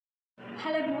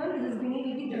Hello everyone, this is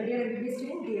Vinay, third year MBBS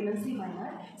student, DMLC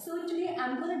Minor. So today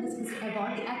I'm going to discuss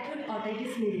about the acute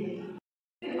otitis media.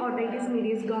 Otitis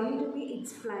media is going to be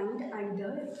explained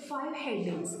under 5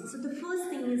 headings. So the first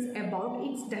thing is about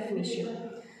its definition.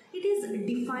 It is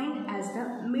defined as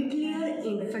the middle-ear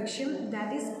infection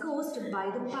that is caused by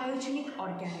the pyogenic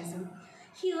organism.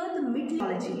 Here the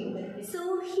meteorology.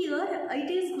 So here it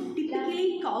is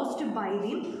typically caused by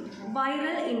the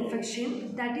viral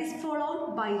infection that is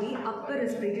followed by the upper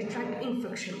respiratory tract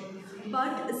infection.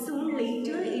 But soon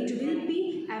later it will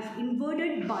be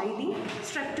inverted by the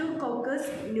Streptococcus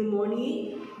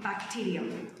pneumoniae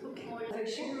bacterium. Okay.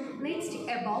 Next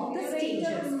about the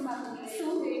stages. So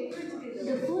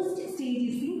the first stage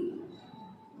is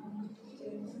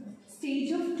the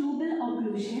stage of tubal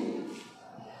occlusion.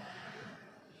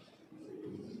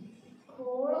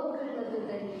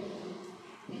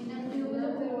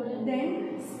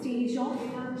 Then stage of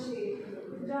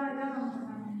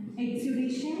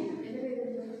exudation.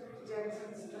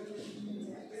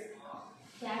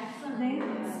 Then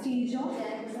stage of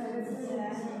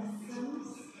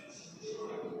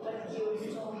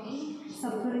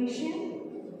suppuration.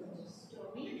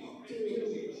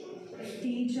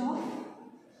 Stage of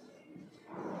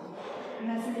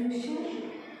resolution.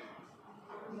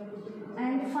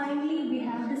 And finally we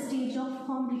have the stage of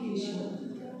complication.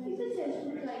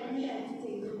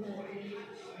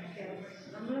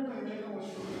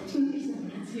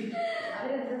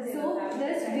 So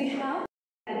thus we have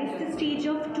the stage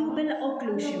of tubal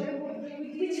occlusion,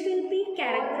 which will be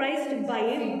characterized by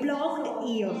a blocked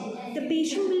ear. The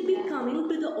patient will be coming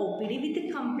to the OPD with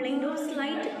a complaint of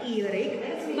slight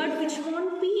earache, but which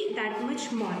won't be that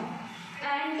much more.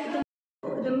 And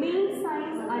the main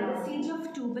signs at the stage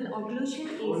of tubal occlusion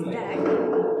is that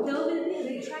there will be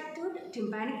retracted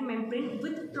tympanic membrane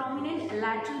with prominent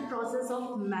lateral process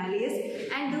of malleus,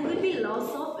 and there will be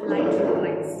loss of light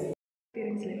reflex.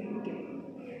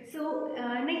 So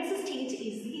next stage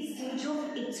is the stage of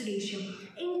exudation.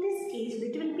 In this stage,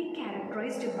 it will be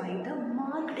characterized by the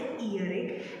marked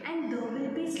earache, and there will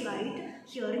be slight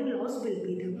hearing loss will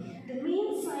be there. The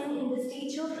main sign in the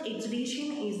stage of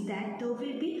exudation is that there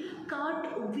will be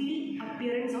cartwheel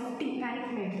appearance of tympanic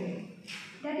membrane.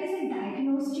 That is a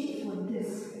diagnostic for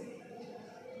this.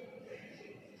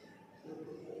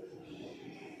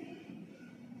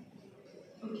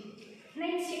 Okay.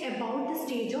 Next, about the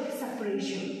stage of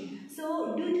suppuration.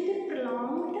 So due to the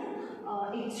prolonged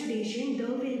exudation, there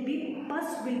will be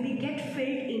pus will be get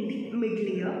filled in the middle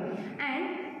ear,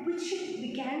 and which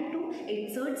began to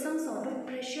exert some sort of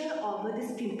pressure over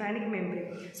this tympanic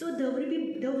membrane. So there will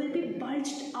be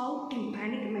bulged out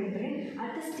tympanic membrane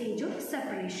at the stage of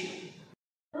suppuration.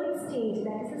 Third stage,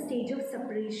 that is the stage of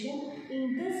suppuration.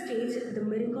 In this stage, the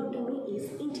myringotomy is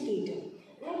indicated.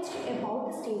 Next,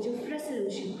 about the stage of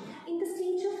resolution. In the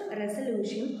stage of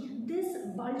resolution, this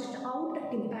bulged out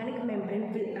tympanic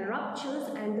membrane will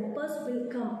rupture and the pus will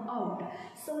come out,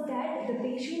 so that the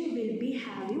patient will be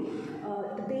having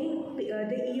the pain, the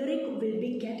earache will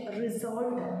be get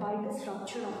resolved by the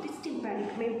structure of this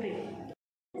tympanic membrane.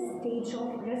 Stage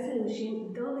of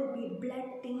resolution, there will be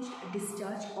blood tinged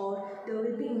discharge or there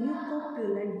will be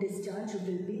mucopurulent discharge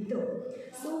will be there.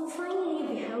 So finally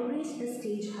we have reached the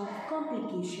stage of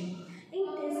complication. In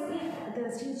this, if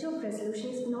the stage of resolution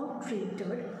is not treated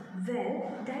well,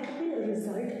 that will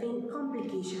result in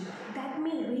complication that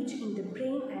may reach in the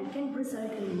brain and can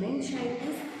result in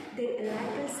meningitis, then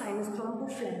lateral sinus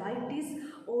thrombophlebitis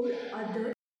or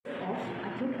other of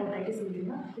acute otitis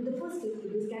media. In the first stage,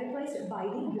 it is characterized by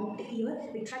the blocked ear,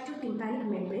 retracted tympanic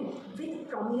membrane with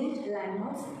prominent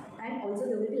landmarks, and also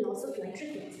there will be loss of light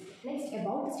reflex. Next,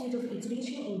 about the stage of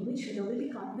exudation, in which there will be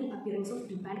cartwheel appearance of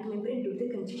tympanic membrane due to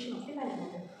the congestion of tympanic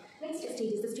membrane. Next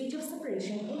stage is the stage of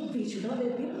suppuration, in which there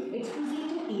will be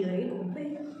excruciating earache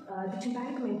with the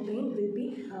tympanic membrane will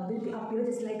be appear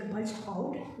just like bulged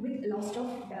out with loss of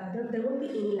there won't be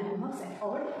any landmarks at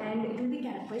all, and it will be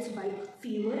characterized by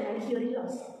fever and hearing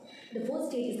loss. The fourth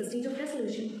stage is the stage of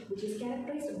resolution, which is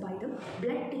characterized by the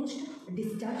blood tinged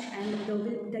discharge, and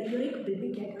the earache will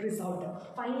be get resolved.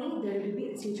 Finally, there will be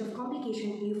a stage of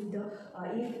complication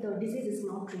if the disease is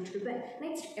not treated well.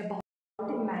 Next, about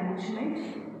the management.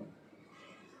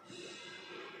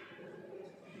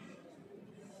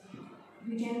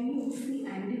 We can use the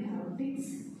antibiotics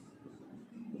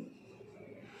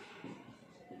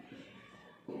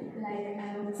like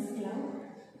amoxicillin.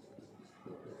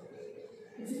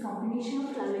 It's a combination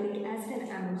of flavinic acid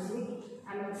and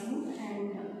amoxicillin, and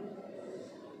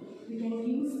we can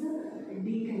use the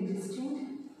decongestant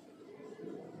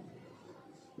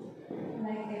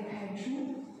like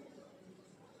ephedrine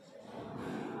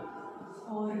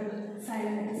or the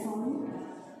silent sound.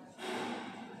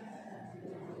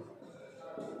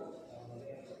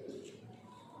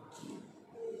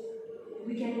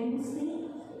 We can use the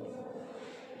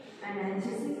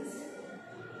analgesics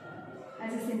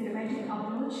as a symptomatic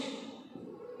approach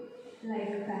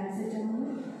like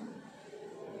paracetamol,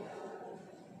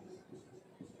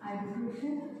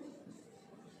 ibuprofen,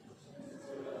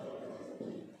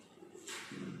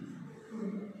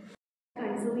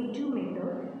 conservative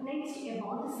method. Next,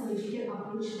 about the surgical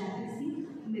approach, that is the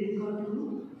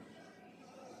myrigotomy.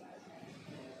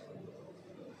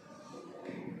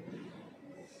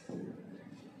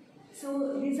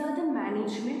 So these are the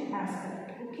management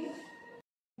aspect. Okay.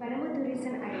 Whenever there is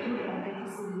an acute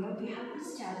otitis media, we have to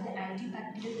start the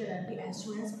antibacterial therapy as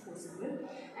soon as possible,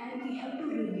 and we have to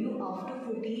review after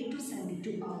 48 to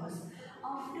 72 hours.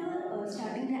 After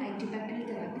starting the antibacterial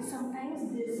therapy,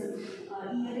 sometimes this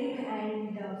earache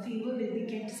and fever will be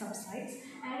get subsides,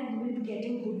 and we will be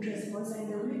getting good response, and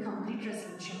there will be complete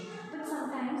resolution. But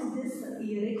sometimes this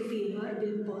earache fever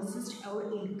will persist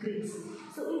or increase.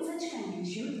 So in such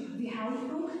condition, we have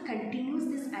to continue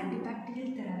this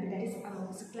antibacterial therapy, that is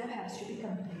amoxicillin has to be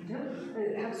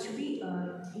completed, has to be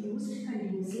used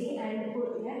continuously,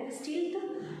 and still the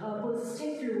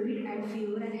persistent fluid and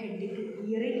fever and headache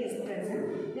earache is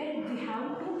present, then we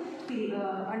have to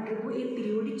undergo a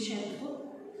periodic check for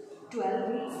 12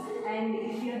 weeks, and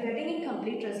if you are getting a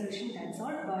complete resolution, that's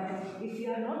all. But if you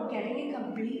are not getting a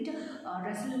complete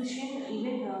resolution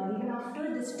even after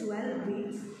this 12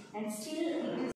 weeks, and still it is